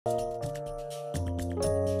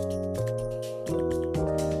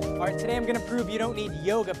Today I'm going to prove you don't need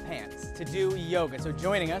yoga pants to do yoga. So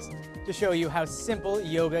joining us to show you how simple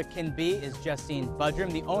yoga can be is Justine Bud-drum,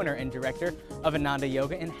 the owner and director of Ananda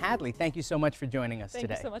Yoga in Hadley. Thank you so much for joining us today.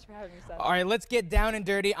 Thank you so much for having me, Seth. All right, let's get down and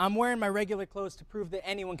dirty. I'm wearing my regular clothes to prove that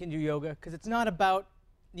anyone can do yoga because it's not about,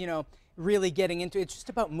 you know, really getting into it. It's just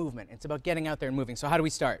about movement. It's about getting out there and moving. So how do we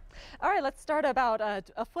start? All right, let's start about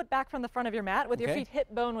a foot back from the front of your mat with your feet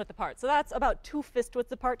hip bone width apart. So that's about 2 fist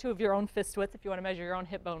widths apart, 2 of your own fist width if you want to measure your own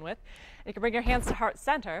hip bone width. And you can bring your hands to heart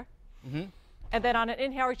center. And then on an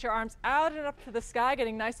inhale, reach your arms out and up to the sky,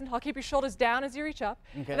 getting nice and tall. Keep your shoulders down as you reach up.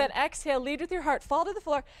 And then exhale, lead with your heart, fall to the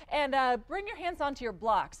floor, and bring your hands onto your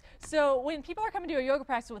blocks. So when people are coming to a yoga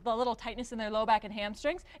practice with a little tightness in their low back and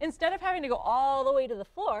hamstrings, instead of having to go all the way to the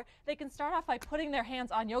floor, they can start off by putting their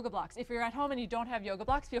hands on yoga blocks. If you're at home and you don't have yoga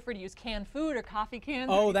blocks, feel free to use canned food or coffee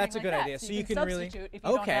cans. Oh, that's a good idea. So you can substitute if you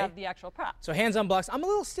don't have the actual prop. So hands on blocks. I'm a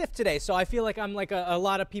little stiff today, so I feel like I'm like a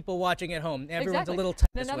lot of people watching at home. Everyone's a little tight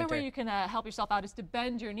this Another winter. way you can help yourself out is to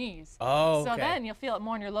bend your knees. Oh, So then you'll feel it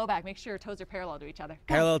more in your low back. Make sure your toes are parallel to each other.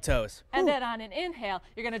 Parallel toes. And then on an inhale,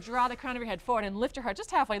 you're going to draw the crown of your head forward and lift your heart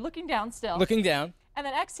just halfway, looking down still. Looking down. And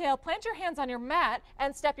then exhale, plant your hands on your mat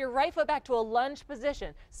and step your right foot back to a lunge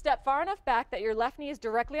position. Step far enough back that your left knee is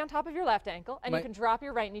directly on top of your left ankle, and you can drop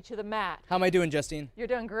your right knee to the mat. How am I doing, Justine? You're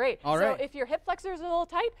doing great. All right. So if your hip flexors are a little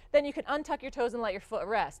tight, then you can untuck your toes and let your foot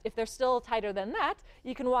rest. If they're still tighter than that,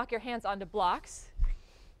 you can walk your hands onto blocks.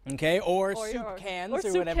 Okay, or soup cans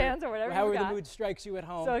or whatever. However the mood strikes you at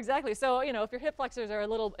home. So exactly. So, you know, if your hip flexors are a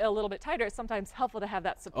little bit tighter, it's sometimes helpful to have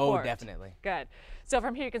that support. Oh, definitely. Good. So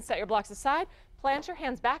from here you can set your blocks aside, plant your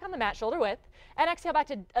hands back on the mat, shoulder width, and exhale back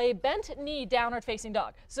to a bent knee downward facing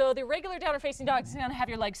dog. So the regular downward facing dog is going to have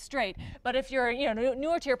your legs straight, but if you're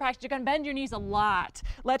newer to your practice, you're going to bend your knees a lot.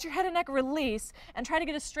 Let your head and neck release and try to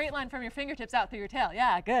get a straight line from your fingertips out through your tail.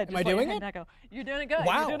 Yeah, good. Am I doing it? You're doing it good.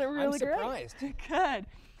 Wow, you're doing it really I'm surprised. Good.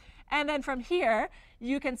 And then from here,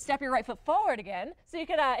 you can step your right foot forward again. So you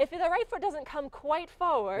can, if the right foot doesn't come quite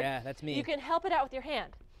forward, that's me. You can help it out with your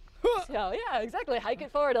hand. So yeah, exactly. Hike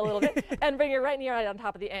it forward a little bit and bring your right knee right on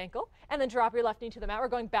top of the ankle, and then drop your left knee to the mat. We're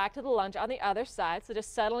going back to the lunge on the other side. So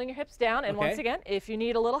just settling your hips down. And once again, if you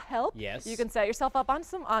need a little help, you can set yourself up on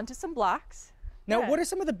onto some blocks. Now, what are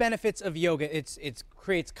some of the benefits of yoga? It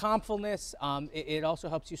creates calmfulness. It also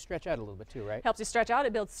helps you stretch out a little bit too, right? Helps you stretch out.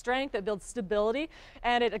 It builds strength. It builds stability,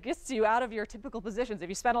 and it gets you out of your typical positions. If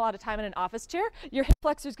you spend a lot of time in an office chair, your hip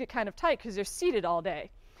flexors get kind of tight because you're seated all day.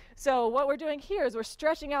 So what we're doing here is we're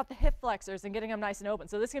stretching out the hip flexors and getting them nice and open.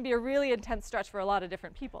 So this can be a really intense stretch for a lot of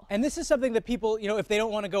different people. And this is something that people, if they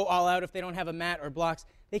don't want to go all out, if they don't have a mat or blocks,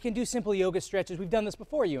 they can do simple yoga stretches. We've done this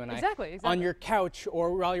before, you and I. Exactly. On your couch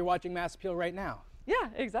or while you're watching Mass Appeal right now. Yeah,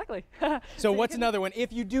 exactly. So what's another one?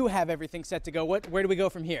 If you do have everything set to go, where do we go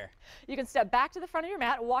from here? You can step back to the front of your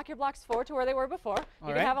mat, walk your blocks forward to where they were before.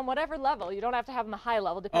 You can have them whatever level. You don't have to have them a high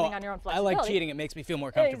level, depending on your own flexibility. I like cheating. It makes me feel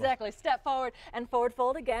more comfortable. Exactly. Step forward and forward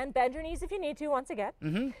fold again. Bend your knees if you need to once again.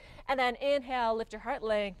 And then inhale, lift your heart,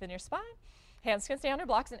 lengthen your spine. Hands can stay on your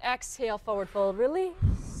blocks. And exhale, forward fold,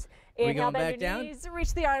 release. Inhale, bend your knees,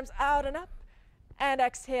 reach the arms out and up. And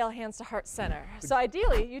exhale, hands to heart center. So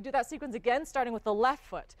ideally, you do that sequence again, starting with the left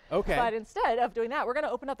foot. But instead of doing that, we're going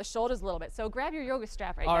to open up the shoulders a little bit. So grab your yoga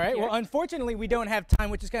strap right now. All right. Well, unfortunately, we don't have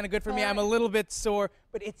time, which is kind of good for me. I'm a little bit sore,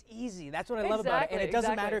 but it's easy. That's what I love about it. And it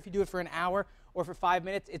doesn't matter if you do it for an hour or for 5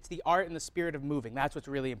 minutes. It's the art and the spirit of moving. That's what's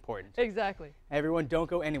really important. Exactly. Everyone, don't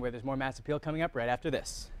go anywhere. There's more Mass Appeal coming up right after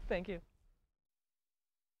this. Thank you.